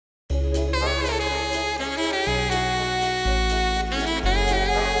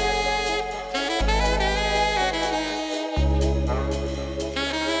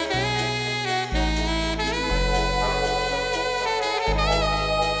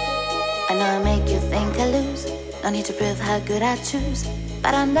know I make you think I lose. No need to prove how good I choose.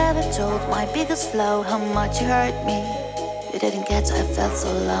 But I never told my biggest flaw how much you hurt me. You didn't catch I felt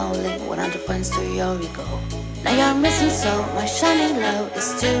so lonely. 100 points to your ego. Now you're missing so my shining glow.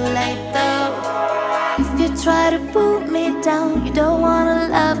 It's too late though. If you try to put me down, you don't wanna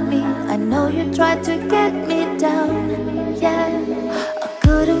love me. I know you tried to get me down. Yeah, I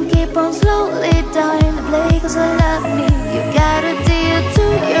couldn't keep on slowly dying to play cause I love me. You gotta do it to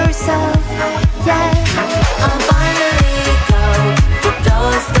yourself. Yeah, I'll finally go to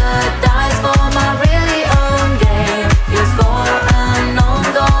toss the dice for my really own game. You score an own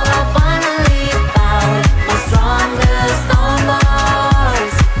goal. I'll finally found my strongest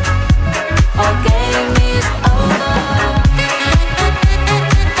numbers. Our game is over.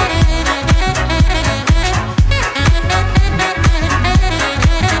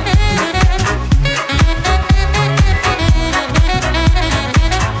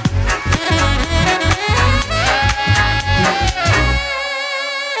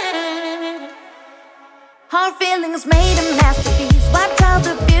 Hard feelings made a masterpiece. Wiped out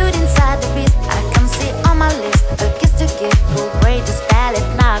the beauty inside the beast. I can see on my list a kiss to give. Who greatest talent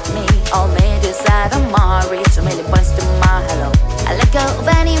knocked me? All made this out of my reach. A million points to my hello. I let go of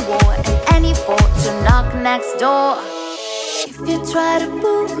any war and any fort to knock next door. If you try to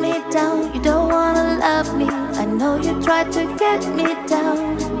put me down, you don't wanna love me. I know you tried to get me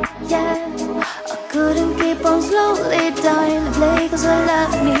down. Yeah, I couldn't keep on slowly dying to play cause I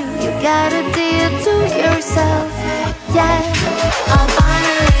love me. You gotta do it to yourself. Yeah, I'll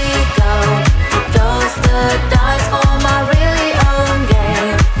finally go to toss the dice for my really own game.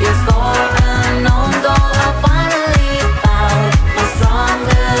 You score an own goal. I finally found my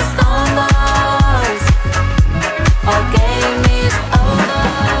strongest numbers. Our game is over.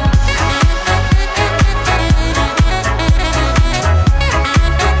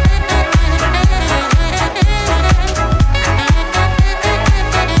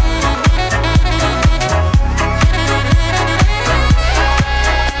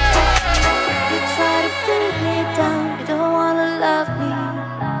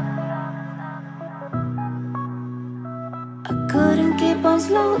 Couldn't keep on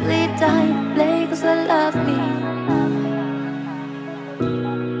slowly dying, play cause I love me.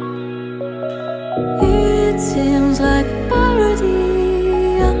 It seems like a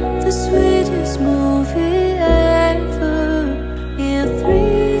parody of the sweetest movie ever. If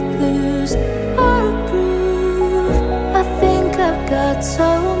 3 clues are a proof, I think I've got so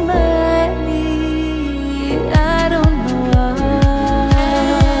many. I don't know why.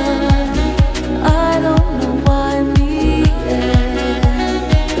 I don't know why me.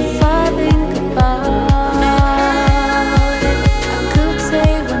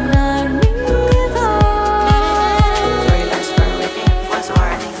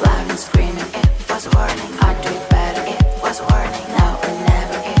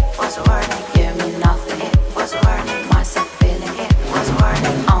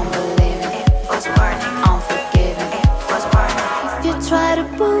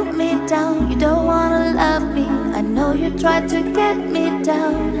 Tried to get me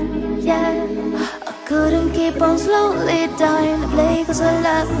down, yeah. I couldn't keep on slowly dying to play cause I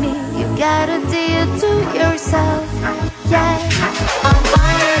love me. You gotta do it to yourself, yeah.